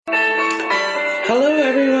Hello,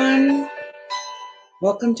 everyone.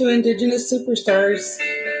 Welcome to Indigenous Superstars.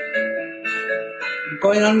 I'm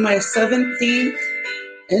going on my 17th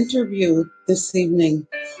interview this evening.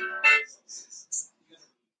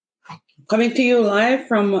 Coming to you live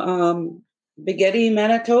from Bigedi,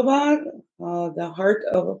 Manitoba, the heart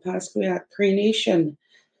of a Opaskwayak Cree Nation.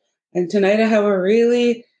 And tonight I have a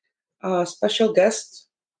really special guest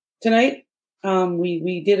tonight.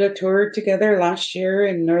 We did a tour together last year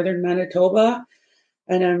in northern Manitoba,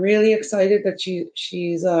 and I'm really excited that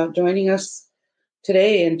she's joining us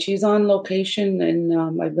today, and she's on location in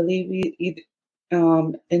I believe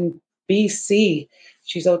in BC.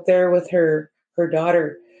 She's out there with her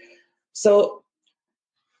daughter. So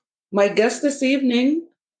my guest this evening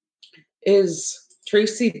is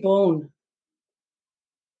Tracy Bone.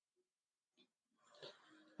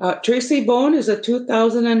 Tracy Bone is a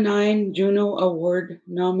 2009 Juno Award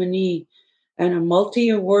nominee and a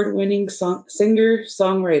multi-award winning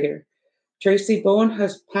singer-songwriter. Tracy Bone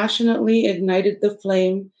has passionately ignited the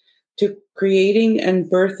flame to creating and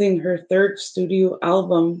birthing her third studio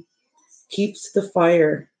album, Keeps the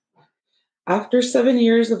Fire. After 7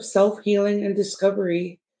 years of self-healing and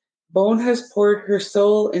discovery, Bone has poured her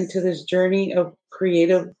soul into this journey of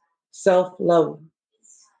creative self-love.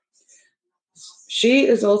 She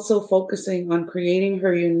is also focusing on creating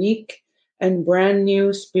her unique and brand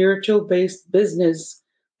new spiritual-based business,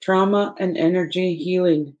 Trauma and Energy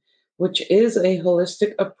Healing, which is a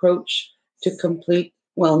holistic approach to complete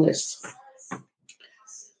wellness.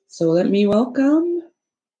 So let me welcome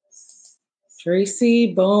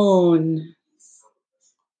Tracy Bone.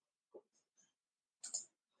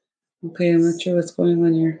 Okay, I'm not sure what's going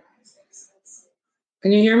on here.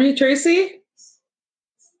 Can you hear me, Tracy?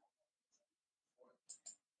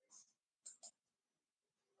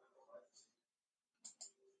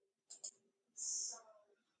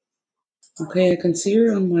 Okay, I can see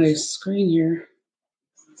her on my screen here.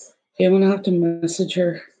 Okay, I'm gonna have to message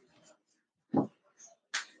her.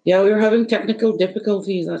 Yeah, we were having technical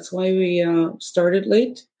difficulties. That's why we started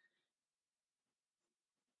late.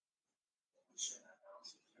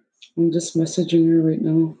 I'm just messaging her right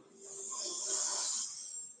now.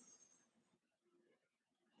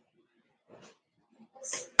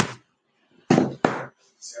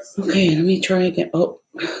 Okay, let me try again. Oh,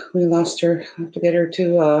 we lost her. I have to get her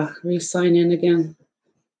to re-sign in again.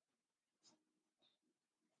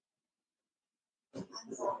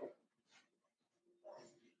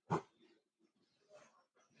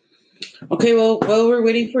 Okay, well, while we're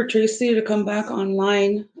waiting for Tracy to come back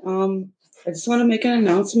online, I just want to make an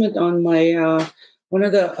announcement on my one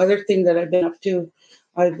of the other things that I've been up to.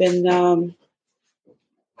 I've been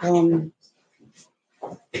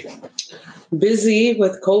busy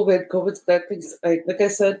with COVID. COVID's got things, like I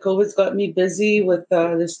said, COVID's got me busy with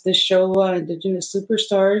this show, Indigenous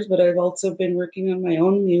Superstars. But I've also been working on my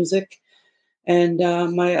own music, and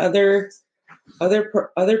my other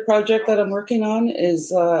project that I'm working on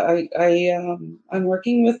is I'm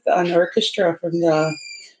working with an orchestra from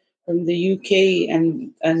the UK,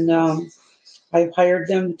 and I've hired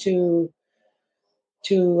them to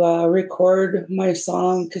record my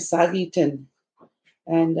song Kasagitan.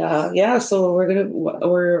 And so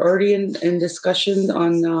we're already in discussion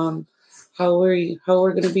on how we're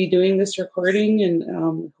gonna be doing this recording, and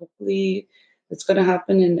hopefully it's gonna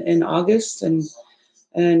happen in August, and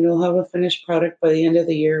we'll have a finished product by the end of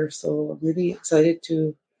the year. So I'm really excited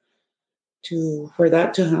for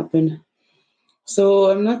that to happen. So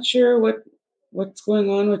I'm not sure what's going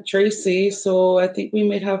on with Tracy. So I think we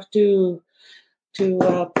might have to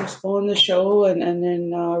postpone the show and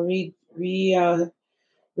then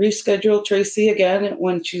reschedule Tracy again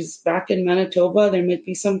when she's back in Manitoba. There might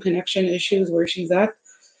be some connection issues where she's at.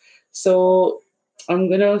 So I'm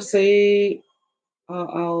gonna say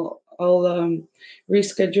I'll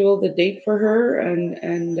reschedule the date for her,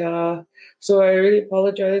 and so I really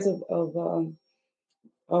apologize of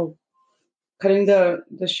cutting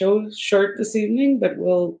the show short this evening, but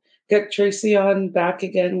we'll get Tracy on back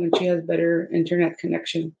again when she has better internet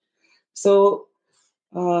connection. So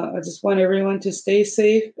I just want everyone to stay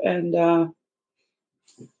safe, and oh,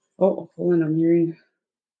 hold on, I'm hearing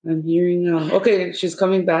okay, she's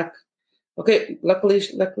coming back. Okay, luckily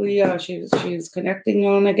she's connecting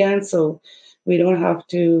on again, so we don't have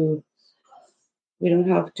to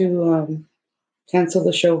cancel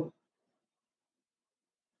the show.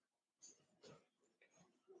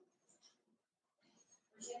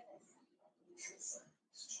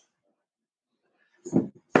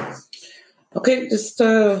 Okay, just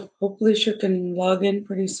hopefully she can log in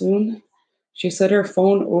pretty soon. She said her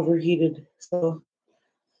phone overheated, so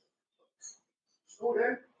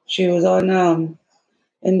she was on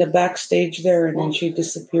in the backstage there, and then she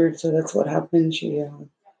disappeared. So that's what happened. She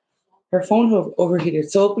her phone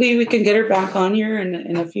overheated. So hopefully we can get her back on here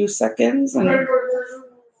in a few seconds. And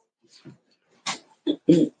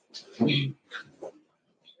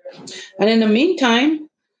in the meantime,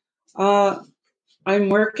 I'm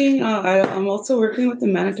working. I'm also working with the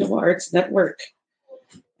Manitoba Arts Network,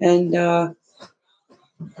 and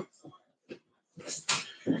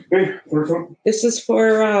this is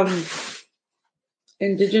for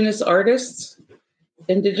Indigenous artists,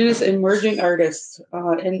 Indigenous emerging artists,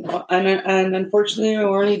 and unfortunately,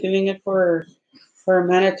 we're only doing it for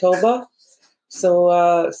Manitoba.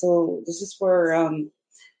 So this is for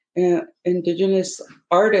Indigenous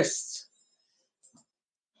artists.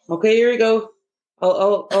 Okay, here we go.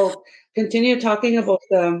 I'll continue talking about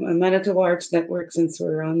the Manitoba Arts Network since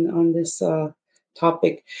we're on this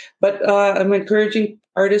topic. But I'm encouraging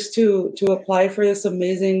artists to apply for this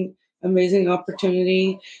amazing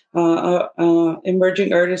opportunity.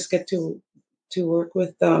 Emerging artists get to work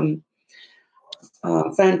with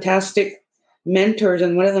fantastic mentors,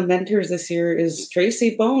 and one of the mentors this year is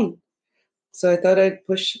Tracy Bone. So I thought I'd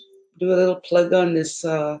do a little plug on this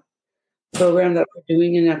program that we're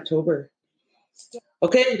doing in October.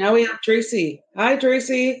 Okay, now we have Tracy. Hi,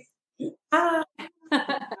 Tracy. Hi.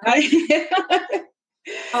 Hi.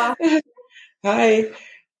 Hi.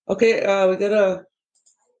 Okay, we gotta.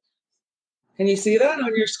 Can you see that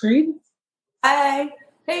on your screen? Hi.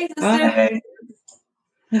 Hey, sister.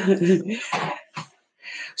 Hi.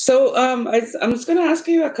 So, I'm just gonna ask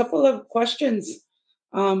you a couple of questions.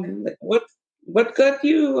 What got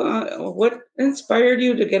you? What inspired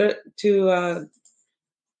you to get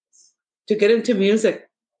into music?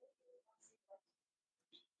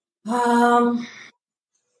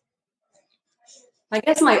 I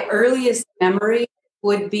guess my earliest memory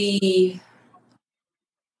would be,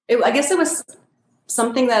 I guess it was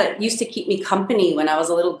something that used to keep me company when I was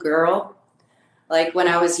a little girl. Like when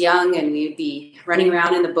I was young and we'd be running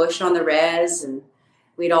around in the bush on the res and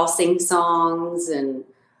we'd all sing songs. And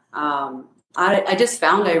I just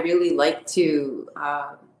found I really liked to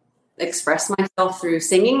express myself through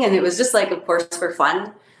singing. And it was just like, of course, for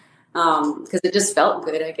fun. Because it just felt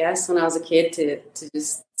good, I guess, when I was a kid to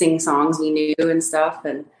just sing songs we knew and stuff.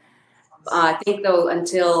 And I think though,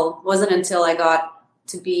 wasn't until I got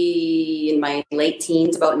to be in my late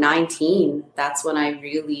teens, about 19, that's when I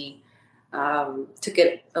really took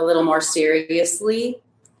it a little more seriously.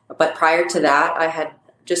 But prior to that, I had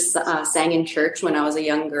just sang in church when I was a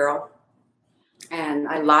young girl, and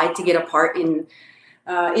I lied to get a part in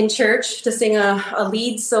church to sing a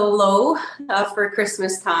lead solo for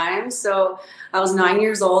Christmas time. So I was 9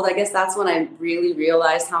 years old. I guess that's when I really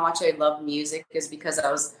realized how much I love music, is because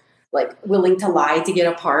I was like willing to lie to get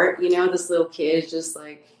a part. You know, this little kid just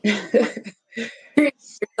like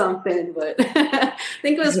something. But I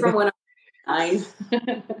think it was from when I was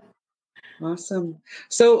 9. Awesome.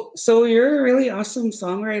 So you're a really awesome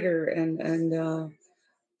songwriter and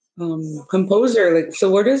composer. Like, so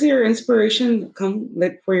where does your inspiration come,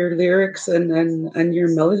 like, for your lyrics and your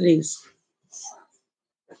melodies?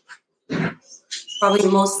 Probably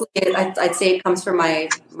mostly, I'd say it comes from my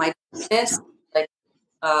business. Like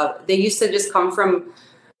they used to just come from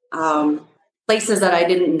places that I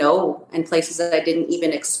didn't know and places that I didn't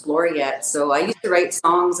even explore yet. So I used to write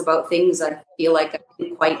songs about things I feel like I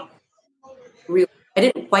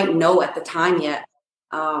didn't quite know at the time yet.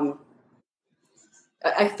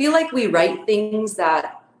 I feel like we write things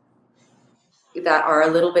that are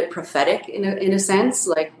a little bit prophetic in a sense.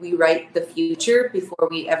 Like we write the future before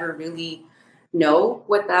we ever really know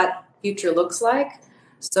what that future looks like.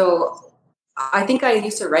 So I think I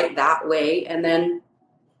used to write that way, and then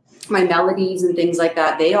my melodies and things like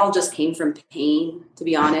that, they all just came from pain, to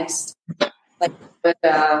be honest. Like, but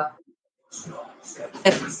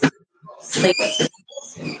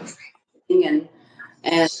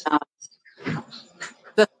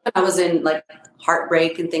but when I was in like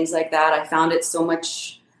heartbreak and things like that, I found it so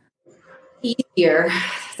much easier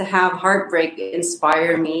to have heartbreak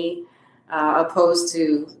inspire me, opposed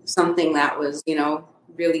to something that was,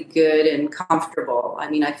 really good and comfortable. I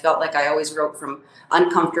mean, I felt like I always wrote from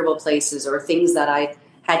uncomfortable places or things that I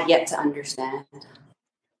had yet to understand.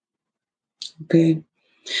 Okay.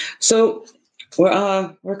 So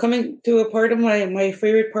we're coming to a part of my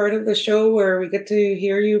favorite part of the show where we get to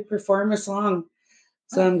hear you perform a song.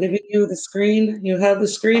 So I'm giving you the screen. You have the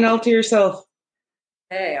screen all to yourself.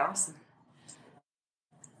 Hey, awesome.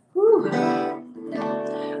 Whew.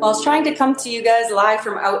 I was trying to come to you guys live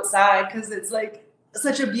from outside because it's like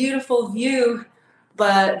such a beautiful view,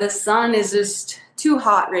 but the sun is just too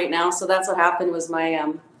hot right now. So that's what happened was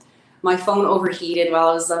my my phone overheated while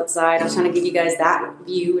I was outside. I was trying to give you guys that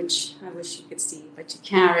view, which I wish you could see, but you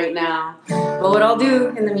can't right now. But what I'll do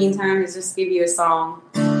in the meantime is just give you a song.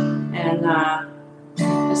 And I'd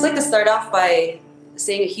just like to start off by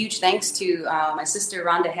saying a huge thanks to my sister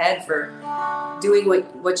Rhonda Head for doing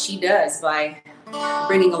what she does by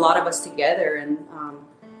bringing a lot of us together, and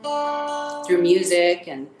through music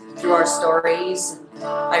and through our stories.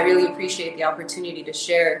 I really appreciate the opportunity to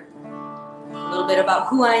share a little bit about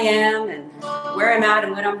who I am and where I'm at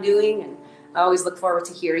and what I'm doing. And I always look forward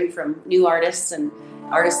to hearing from new artists and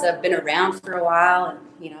artists that have been around for a while. And,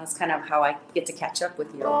 it's kind of how I get to catch up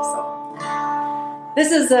with you all. So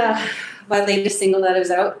this is my latest single that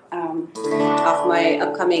is out off my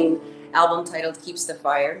upcoming album titled Keeps the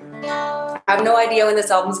Fire. I have no idea when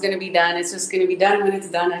this album's going to be done. It's just going to be done when it's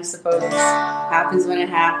done, I suppose. Happens when it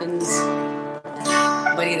happens.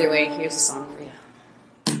 But either way, here's a song for you.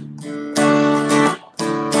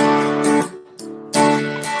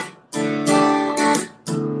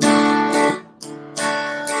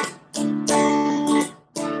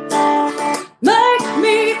 Make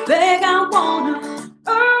me beg, I wanna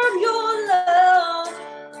earn your love.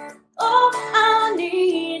 All I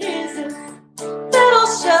need is a little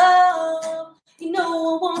shove. I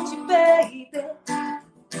want you, baby.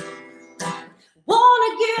 Wanna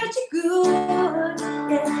get you good,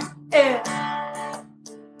 yeah.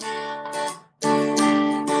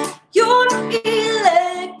 You're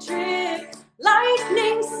electric,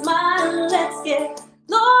 lightning smile. Let's get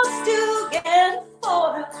lost together for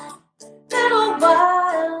a little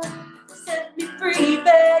while. Set me free,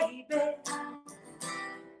 baby,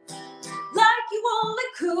 like you only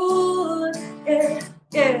could, yeah.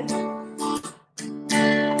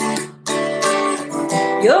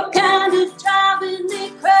 You're kind of driving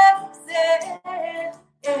me crazy,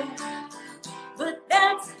 yeah. But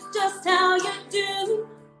that's just how you do.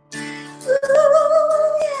 Ooh,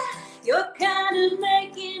 yeah. You're kind of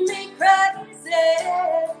making me crazy,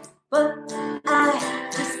 but I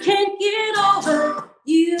just can't get over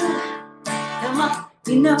you. Come on,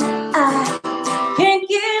 I can't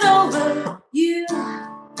get over you.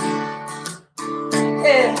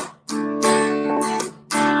 Yeah.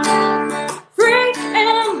 Free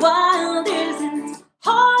and wild isn't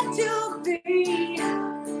hard to be.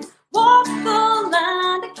 Walk the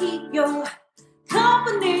line to keep your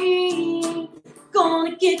company.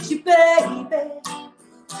 Gonna get you, baby.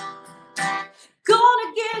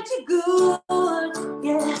 Gonna get you good,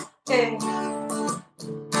 yeah.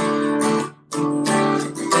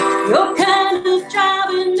 You're kind of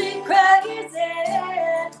driving me crazy,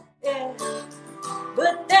 yeah.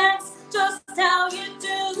 But that's just how you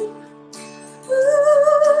do.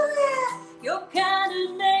 Ooh, yeah. You're kind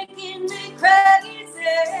of making me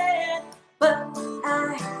crazy, but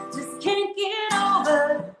I just can't get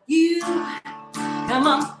over you. Come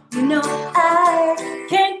on, I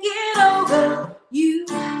can't get over you.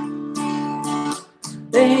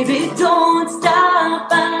 Baby, don't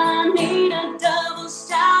stop. I need a double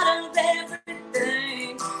shot of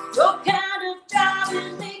everything. You're kind of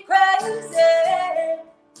driving me crazy,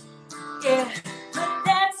 yeah. But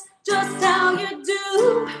that's just how you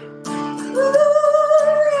do. Ooh,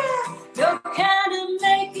 yeah. You're kind of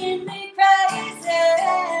making me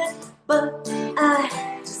crazy, but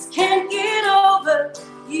I just can't get over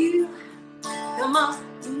you. Come on,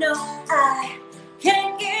 I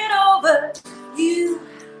can't get over you.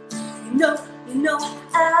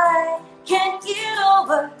 I can't get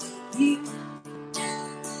over you.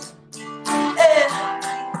 Yeah.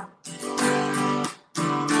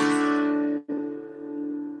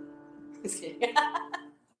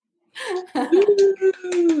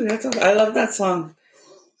 I love that song.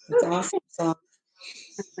 It's an awesome song.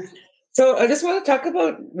 So I just want to talk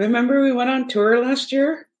about, remember we went on tour last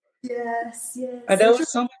year? Yes. That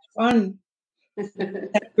was so much fun.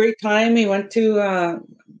 Had a great time. We went to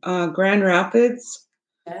Grand Rapids,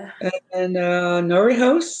 yeah. and Norrie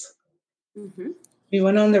House. Mm-hmm. We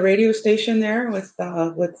went on the radio station there with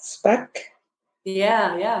Spec.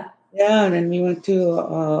 Yeah, and then we went to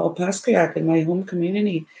Opaskwayak in my home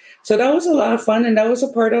community. So that was a lot of fun, and that was a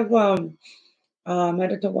part of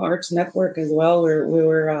Manitoba Arts Network as well, where we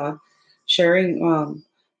were sharing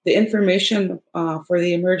the information for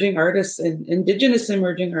the emerging artists and Indigenous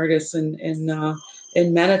emerging artists in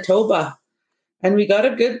Manitoba, and we got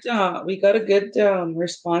a good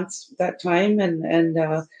response that time, and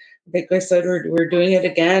like I said, we're doing it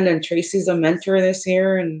again, and Tracy's a mentor this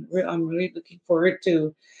year, and I'm really looking forward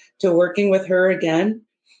to working with her again,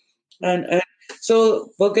 and so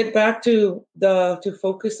we'll get back to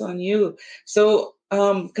focus on you. So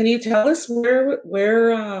can you tell us where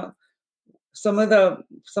some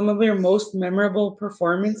of your most memorable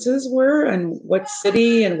performances were, and what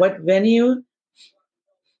city and what venue?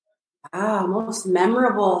 Most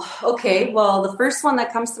memorable. Okay, well, the first one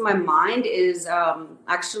that comes to my mind is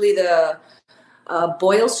actually the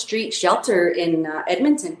Boyle Street Shelter in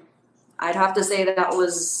Edmonton. I'd have to say that that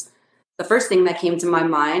was the first thing that came to my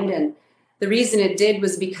mind. And the reason it did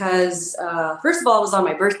was because, first of all, it was on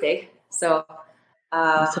my birthday. So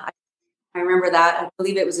I remember that. I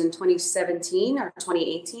believe it was in 2017 or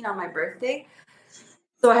 2018 on my birthday.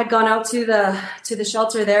 So I had gone out to the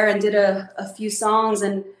shelter there and did a few songs,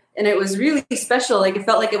 and it was really special. Like, it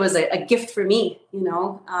felt like it was a gift for me, you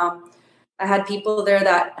know. I had people there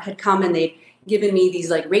that had come and they'd given me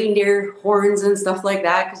these like reindeer horns and stuff like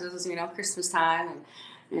that because it was, you know, Christmas time,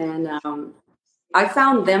 and I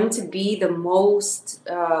found them to be the most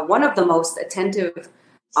one of the most attentive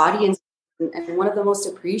audience, and one of the most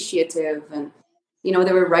appreciative. And you know,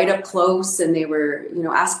 they were right up close, and they were, you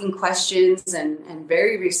know, asking questions, and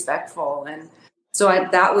very respectful. And so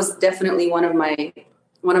that was definitely one of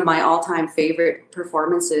my all-time favorite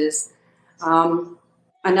performances.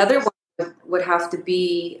 Another one would have to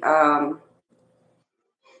be,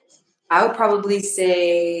 I would probably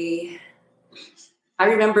say, I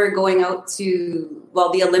remember going out to,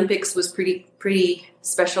 well, the Olympics was pretty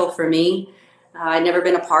special for me. I'd never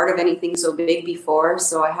been a part of anything so big before.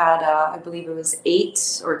 So I had, I believe it was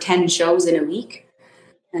 8 or 10 shows in a week.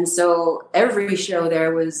 And so every show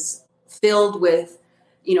there was filled with,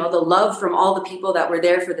 you know, the love from all the people that were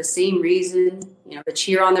there for the same reason, you know, to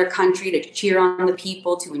cheer on their country, to cheer on the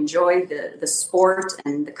people, to enjoy the sport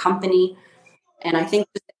and the company. And I think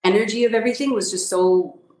the energy of everything was just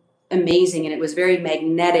so amazing, and it was very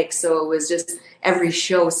magnetic. So it was just, every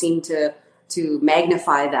show seemed to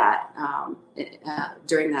magnify that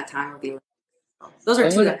during that time of the Olympics. Those are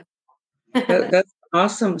two That's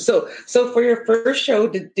awesome. So for your first show,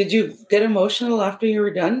 did you get emotional after you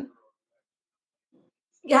were done?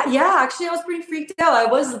 Yeah. Actually, I was pretty freaked out. I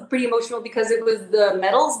was pretty emotional because it was the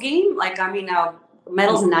medals game. Like, I mean,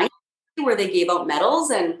 medals night where they gave out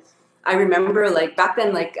medals, and I remember like back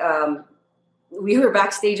then, like we were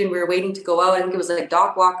backstage and we were waiting to go out. I think it was like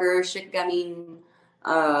Doc Walker, Shik Gamin.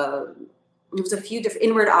 It was a few different,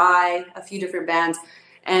 Inward Eye, a few different bands,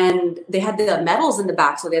 and they had the medals in the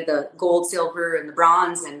back. So they had the gold, silver, and the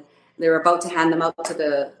bronze, and they were about to hand them out to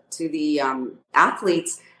the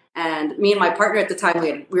athletes. And me and my partner at the time,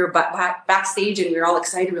 we were backstage, and we were all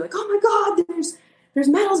excited. We were like, "Oh my God, there's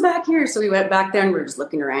medals back here!" So we went back there and we were just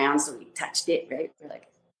looking around. So we touched it, right? We're like,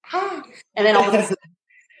 "Ah!" And then all of this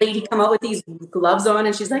lady come out with these gloves on,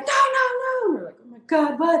 and she's like, "No, no, no!" And we're like, "Oh my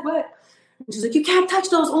God, what?" And she's like, "You can't touch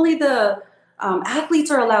those. Only the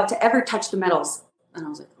athletes are allowed to ever touch the medals." And I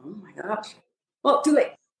was like, "Oh my gosh!" Well, too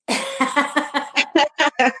late.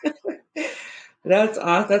 That's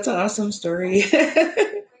an awesome story.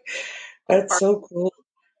 That's so cool.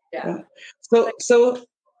 Yeah. So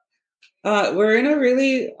we're in a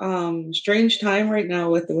really strange time right now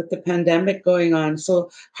with the pandemic going on. So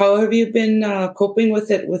how have you been coping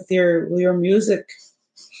with it with your music?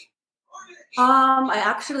 I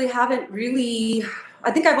actually haven't really.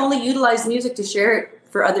 I think I've only utilized music to share it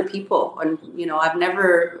for other people, and you know, I've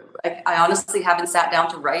never. I honestly haven't sat down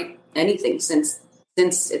to write anything since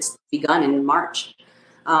it's begun in March.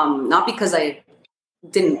 Not because I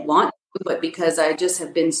didn't want to, but because I just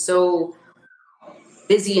have been so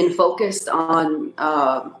busy and focused on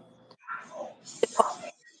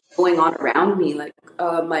going on around me, like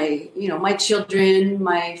my children,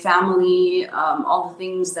 my family, all the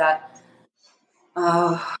things that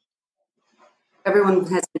everyone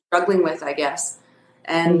has been struggling with, I guess,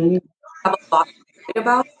 and I have a lot to write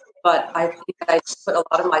about. But I think I put a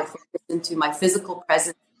lot of my focus into my physical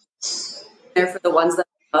presence there for the ones that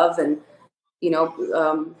I love, and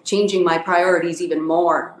changing my priorities even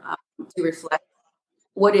more to reflect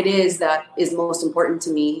what it is that is most important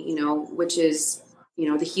to me, which is,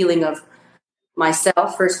 the healing of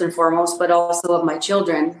myself first and foremost, but also of my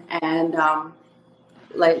children. And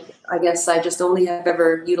I guess I just only have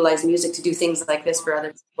ever utilized music to do things like this for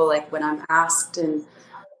other people, like when I'm asked, and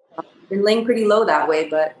I've been laying pretty low that way.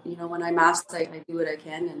 But, when I'm asked, I do what I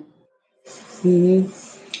can. And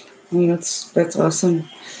Well, that's awesome.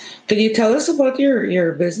 Could you tell us about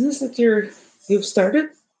your business that you've started?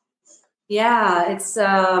 Yeah,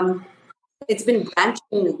 it's been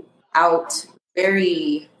branching out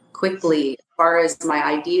very quickly as far as my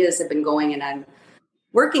ideas have been going, and I'm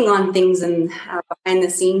working on things behind the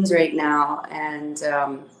scenes right now, and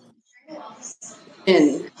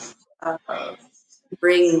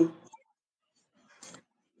bring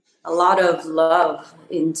a lot of love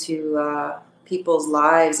into people's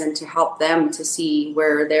lives and to help them to see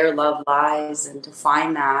where their love lies and to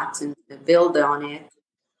find that and to build on it.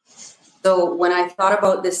 So when I thought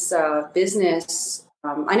about this business,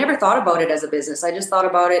 I never thought about it as a business. I just thought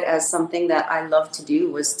about it as something that I love to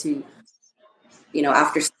do, was to,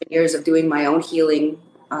 after 7 years of doing my own healing,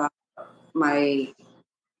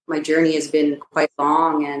 my journey has been quite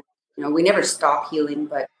long, and we never stop healing.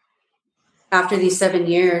 But after these 7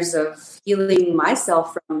 years of healing myself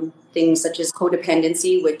from things such as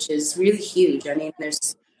codependency, which is really huge. I mean,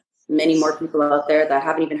 there's many more people out there that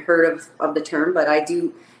haven't even heard of the term, but I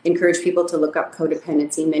do encourage people to look up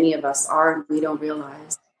codependency. Many of us are, and we don't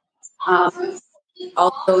realize.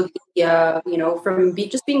 Also, from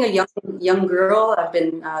just being a young girl, I've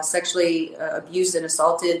been sexually abused and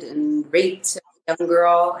assaulted and raped as a young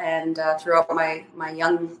girl, and throughout my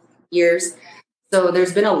young years. So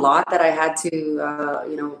there's been a lot that I had to,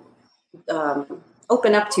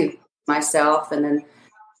 open up to myself, and then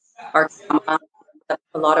our trauma.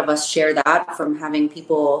 A lot of us share that from having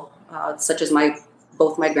people such as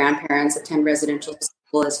both my grandparents attend residential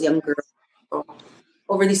school as young girls. So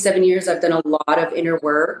over these 7 years, I've done a lot of inner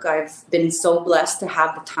work. I've been so blessed to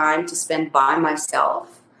have the time to spend by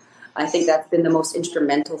myself. I think that's been the most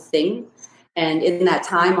instrumental thing. And in that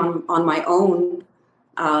time on my own,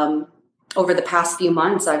 over the past few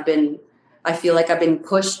months, I feel like I've been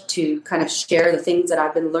pushed to kind of share the things that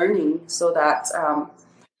I've been learning, so that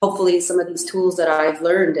hopefully some of these tools that I've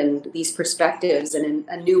learned and these perspectives and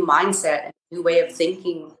a new mindset, and a new way of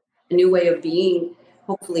thinking, a new way of being,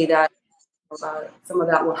 hopefully that some of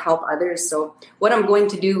that will help others. So what I'm going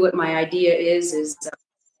to do, what my idea is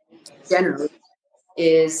generally,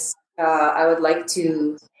 is I would like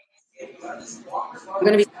to, I'm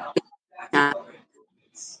going to be,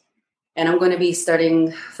 and I'm going to be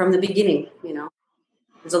starting from the beginning.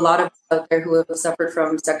 There's a lot of out there who have suffered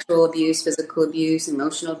from sexual abuse, physical abuse,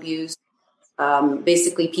 emotional abuse,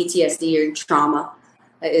 basically PTSD or trauma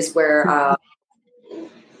is where I'll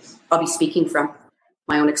be speaking from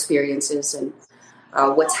my own experiences and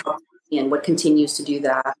what's helped me and what continues to do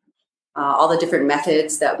that. All the different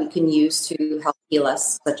methods that we can use to help heal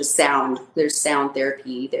us, such as sound. There's sound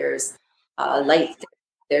therapy. There's light therapy.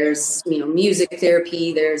 There's music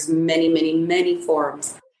therapy. There's many, many, many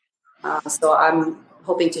forms. So I'm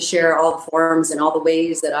hoping to share all the forms and all the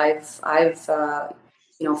ways that I've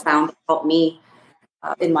found to help me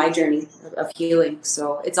in my journey of healing.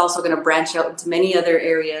 So it's also going to branch out into many other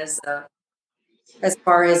areas as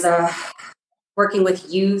far as working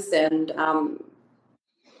with youth and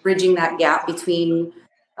bridging that gap between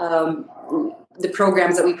the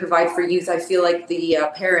programs that we provide for youth. I feel like the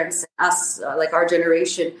parents, us, like our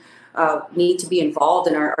generation, need to be involved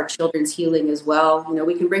in our children's healing as well.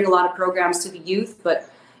 We can bring a lot of programs to the youth, but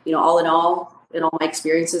all in all my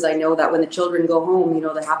experiences, I know that when the children go home,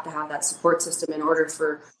 they have to have that support system in order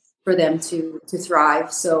for them to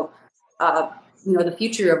thrive. So the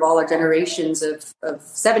future of all our generations of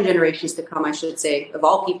 7 generations to come, I should say, of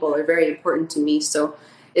all people, are very important to me. So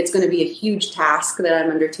it's going to be a huge task that I'm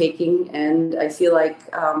undertaking, and I feel like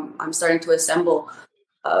I'm starting to assemble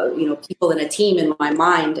people in a team in my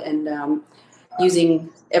mind, and using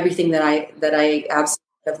everything that I absolutely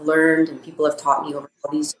have learned and people have taught me over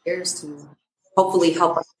all these years to hopefully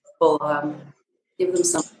help people, give them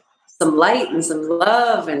some light and some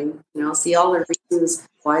love, and see all the reasons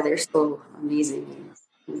why they're so amazing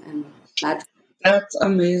and magical. That's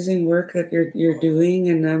amazing work that you're doing,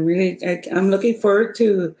 and I'm looking forward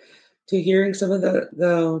to hearing some of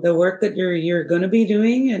the work that you're going to be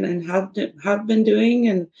doing and have been doing,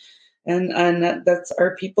 and that's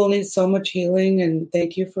our people need so much healing, and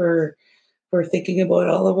thank you for thinking about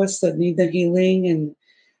all of us that need the healing,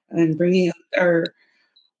 and bringing up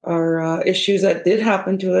our issues that did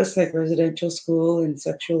happen to us, like residential school and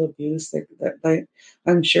sexual abuse. Like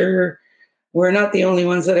I'm sure we're not the only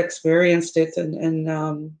ones that experienced it,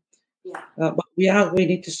 but we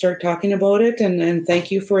need to start talking about it. And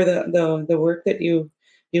thank you for the work that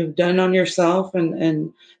you've done on yourself,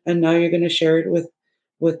 and now you're going to share it with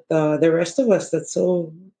the rest of us. That's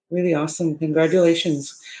so really awesome.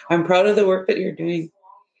 Congratulations! I'm proud of the work that you're doing.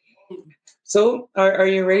 So, are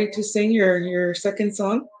you ready to sing your second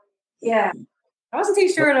song? Yeah, I wasn't too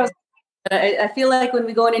sure what I was. But I feel like when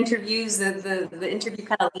we go in interviews, the interview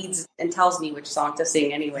kind of leads and tells me which song to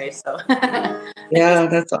sing anyway. So yeah,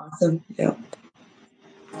 that's awesome. Yeah.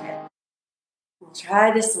 I'll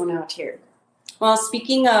try this one out here. Well,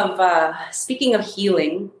 speaking of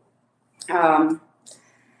healing,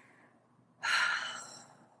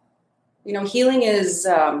 healing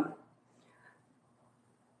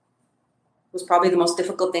was probably the most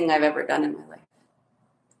difficult thing I've ever done in my life.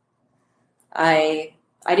 I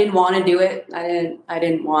didn't want to do it. I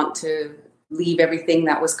didn't want to leave everything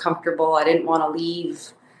that was comfortable. I didn't want to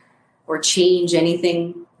leave or change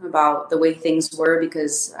anything about the way things were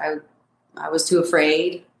because I was too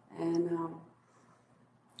afraid. And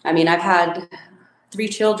I mean, I've had 3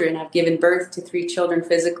 children. I've given birth to 3 children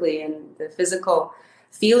physically, and the physical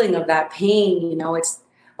feeling of that pain, you know, it's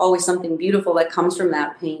always something beautiful that comes from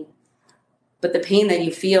that pain. But the pain that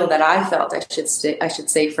you feel, that I felt, I should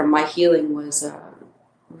say, from my healing was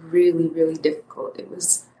really, really difficult. It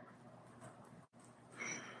was.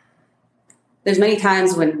 There's many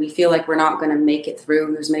times when we feel like we're not going to make it through,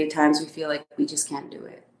 and there's many times we feel like we just can't do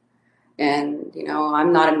it. And, you know,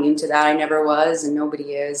 I'm not immune to that. I never was, and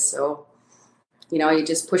nobody is. So, you know, you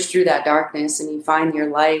just push through that darkness and you find your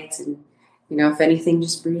light. And, you know, if anything,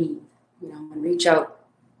 just breathe, you know, and reach out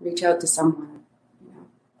to someone, you know.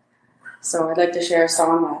 So I'd like to share a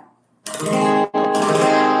song that I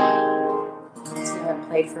haven't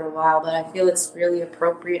played for a while, but I feel it's really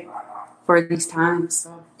appropriate for these times.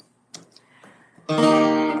 So. A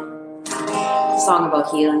song about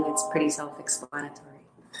healing, it's pretty self-explanatory.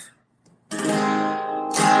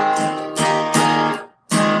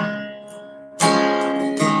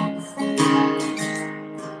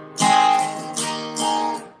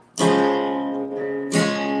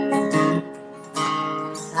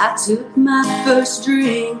 I took my first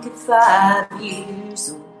drink at 5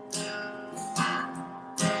 years old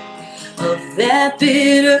of that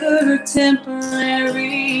bitter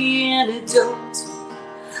temporary antidote.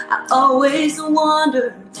 I always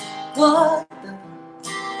wondered what the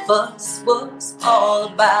fuss was all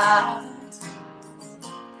about.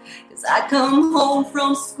 'Cause I come home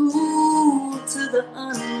from school to the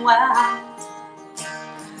unwind.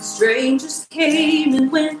 Strangers came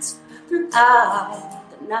and went throughout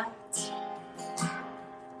the night.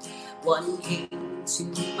 One came to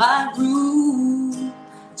my room,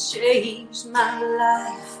 changed my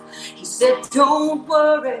life. He said, "Don't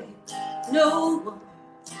worry, no one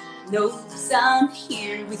knows I'm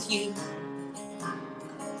here with you.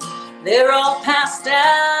 They're all passed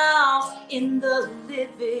out in the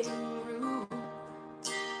living room.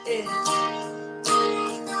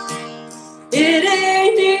 It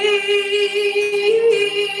ain't easy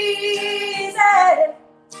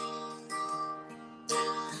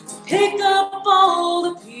to pick up all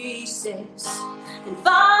the pieces and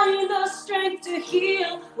find the strength to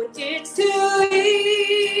heal when it's too easy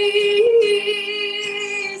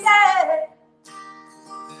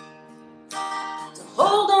to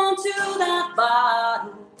hold on to that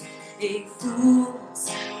bottle, a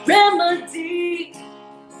fool's remedy.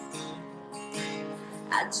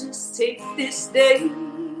 I just take this day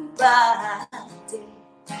by day,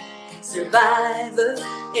 survivor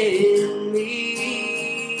in me.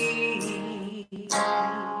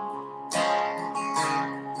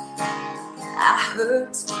 I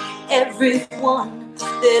hurt everyone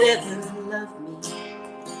that ever loved me.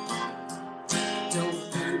 Don't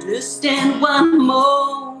understand why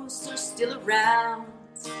most are still around.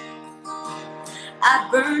 I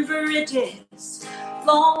burned bridges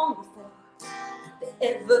long before they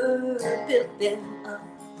ever built them up.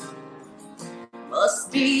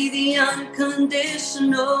 Must be the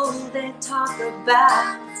unconditional they talk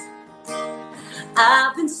about.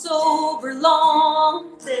 I've been sober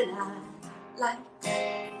long than I like.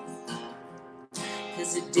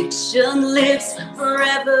 'Cause addiction lives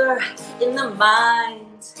forever in the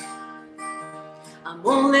mind. I'm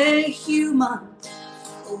only human,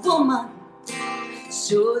 a woman,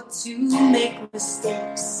 sure to make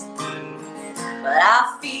mistakes. But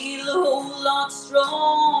I feel a whole lot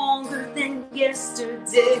stronger than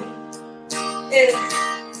yesterday.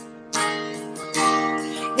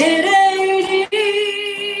 It ain't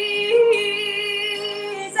easy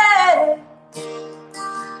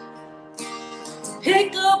to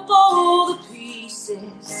pick up all the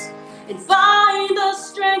pieces and find the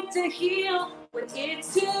strength to heal when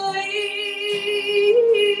it's too easy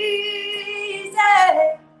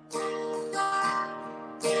to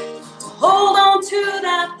hold on to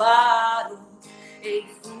that bottle, a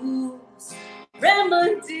fool's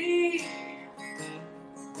remedy.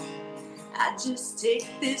 I just take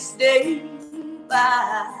this day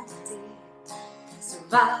by day,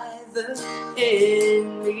 survivor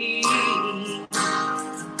in me.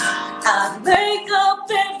 I make up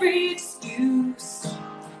every excuse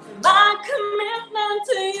for my commitment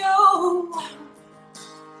to you.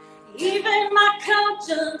 Even my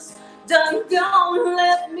conscience done gone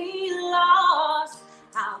left me lost.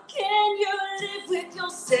 How can you live with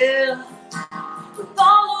yourself with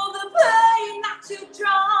all of the pain that you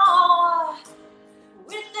draw?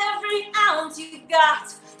 With every ounce you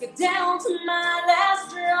got, you're down to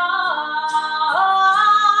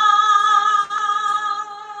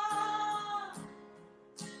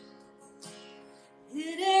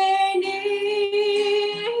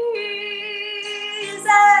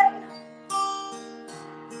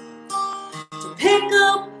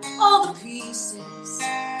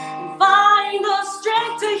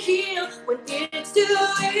to heal when it's too easy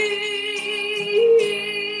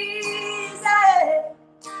to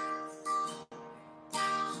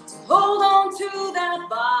hold on to that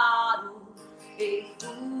bottle, a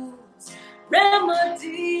fool's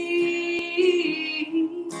remedy.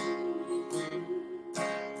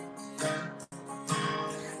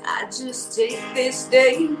 I just take this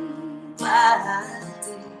day by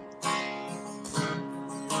day.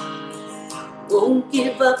 Won't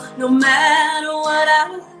give up no matter what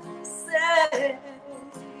I say.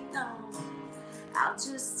 No, I'll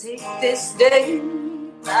just take this day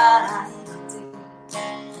by day.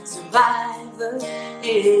 Survivor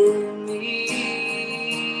in me.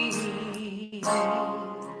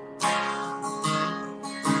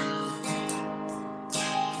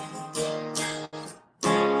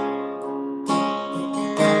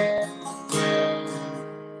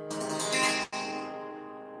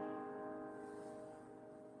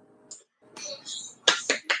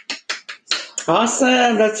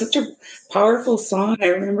 Awesome. That's such a powerful song. I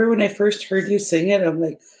remember when I first heard you sing it, I'm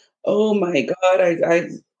like, oh my God, I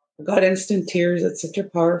got instant tears. It's such a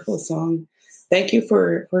powerful song. Thank you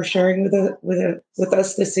for sharing with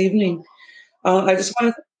us this evening. I just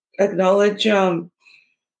want to acknowledge all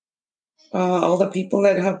the people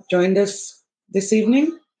that have joined us this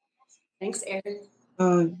evening. Thanks, Erin.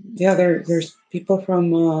 Yeah, there's people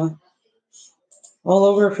from all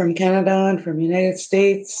over, from Canada and from United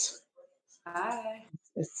States. Hi.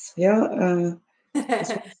 Just hi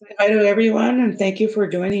to everyone, and thank you for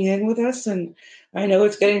joining in with us. And I know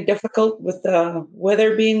it's getting difficult with the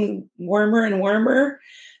weather being warmer and warmer,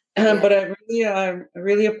 but I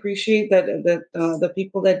really appreciate that the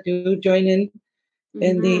people that do join in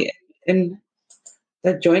in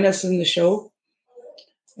that join us in the show.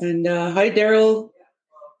 And hi, Daryl.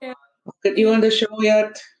 Yeah. I'll get you on the show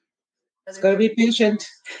yet. It's got to be patient.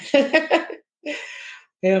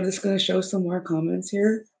 Okay, I'm just going to show some more comments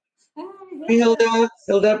here. Hey, Hilda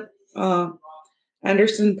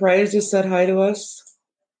Anderson Price just said hi to us.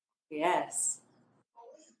 Yes.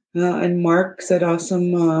 And Mark said,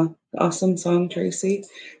 awesome song, Tracy.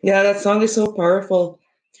 Yeah, that song is so powerful.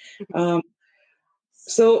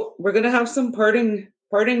 So we're going to have some parting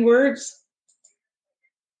words.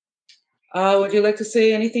 Would you like to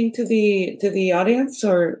say anything to the audience,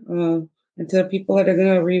 or and to the people that are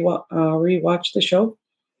going to rewatch the show?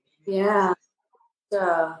 Yeah.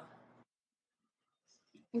 I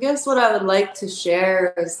guess what I would like to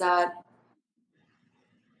share is that,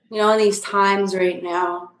 in these times right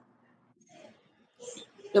now,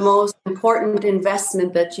 the most important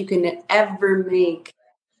investment that you can ever make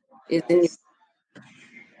is in you.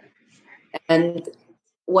 And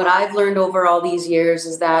what I've learned over all these years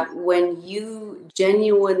is that when you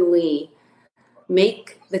genuinely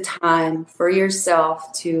make the time for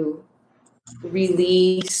yourself to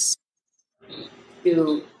release,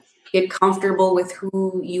 to get comfortable with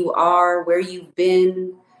who you are, where you've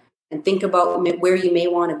been, and think about where you may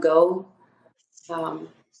want to go.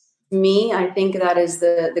 Me, I think that is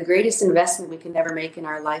the greatest investment we can ever make in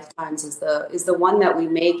our lifetimes is the one that we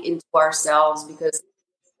make into ourselves, because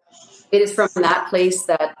it is from that place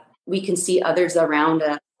that we can see others around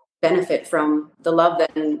us benefit from the love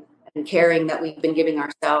and caring that we've been giving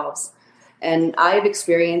ourselves. And I've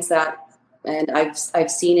experienced that, and I've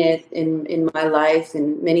seen it in my life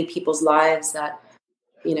and many people's lives that,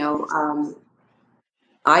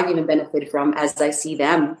 I've even benefited from as I see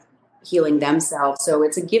them healing themselves. So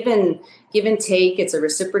it's a give and take. It's a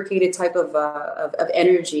reciprocated type of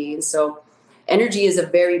energy. And so energy is a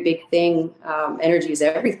very big thing. Energy is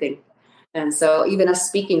everything. And so even us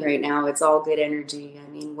speaking right now, it's all good energy. I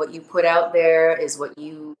mean, what you put out there is what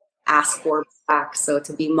you ask for back. So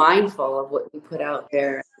to be mindful of what you put out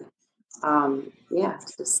there.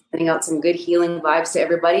 Just sending out some good healing vibes to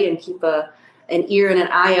everybody, and keep an ear and an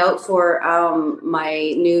eye out for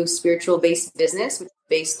my new spiritual-based business, which is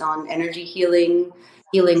based on energy healing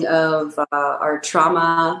of our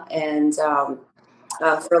trauma, and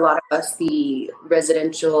for a lot of us, the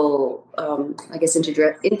residential,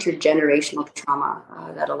 intergenerational trauma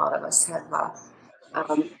that a lot of us have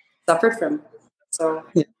suffered from. So,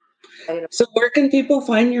 So where can people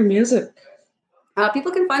find your music?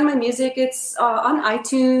 People can find my music. It's on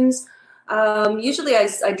iTunes. Usually I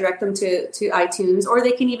direct them to iTunes, or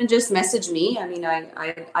they can even just message me. I mean,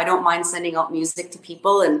 I don't mind sending out music to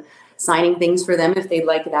people and signing things for them if they'd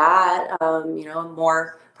like that,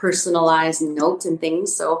 more personalized notes and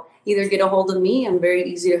things. So either get a hold of me. I'm very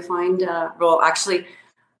easy to find. Actually,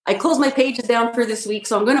 I closed my pages down for this week,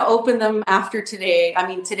 so I'm going to open them after today,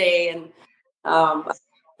 and a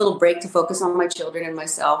little break to focus on my children and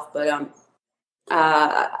myself. But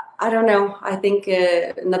I don't know. I think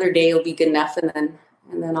another day will be good enough, and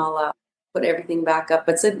then I'll put everything back up.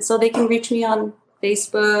 But so they can reach me on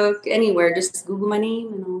Facebook, anywhere. Just Google my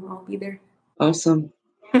name, and I'll be there. Awesome.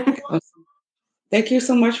 Awesome. Thank you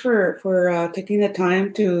so much for taking the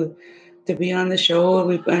time to be on the show.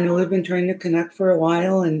 I know we've been trying to connect for a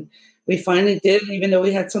while, and we finally did. Even though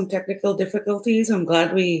we had some technical difficulties, I'm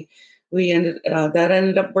glad we ended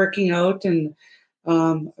up working out. And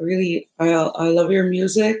really, I love your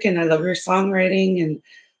music and I love your songwriting,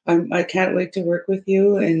 and I can't wait to work with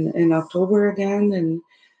you in October again.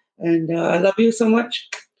 And I love you so much.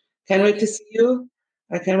 Can't wait to see you.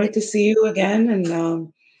 I can't wait to see you again.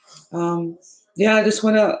 And um, yeah, I just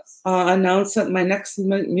want to announce that my next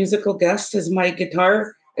musical guest is my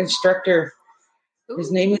guitar instructor.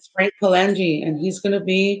 His name is Frank Palangi, and he's going to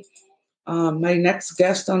be my next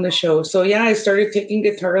guest on the show. So yeah, I started taking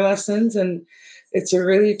guitar lessons, and it's a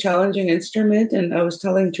really challenging instrument. And I was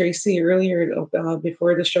telling Tracy earlier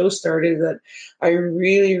before the show started that I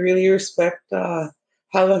really, really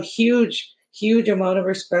have a huge amount of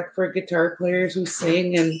respect for guitar players who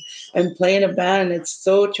sing and play in a band. It's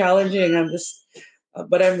so challenging.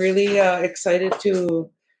 But I'm really excited to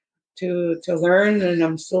learn, and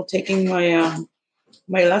I'm still taking my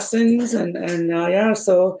lessons, and yeah,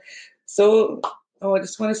 so I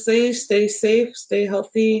just want to say, stay safe, stay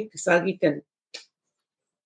healthy, kasagitan.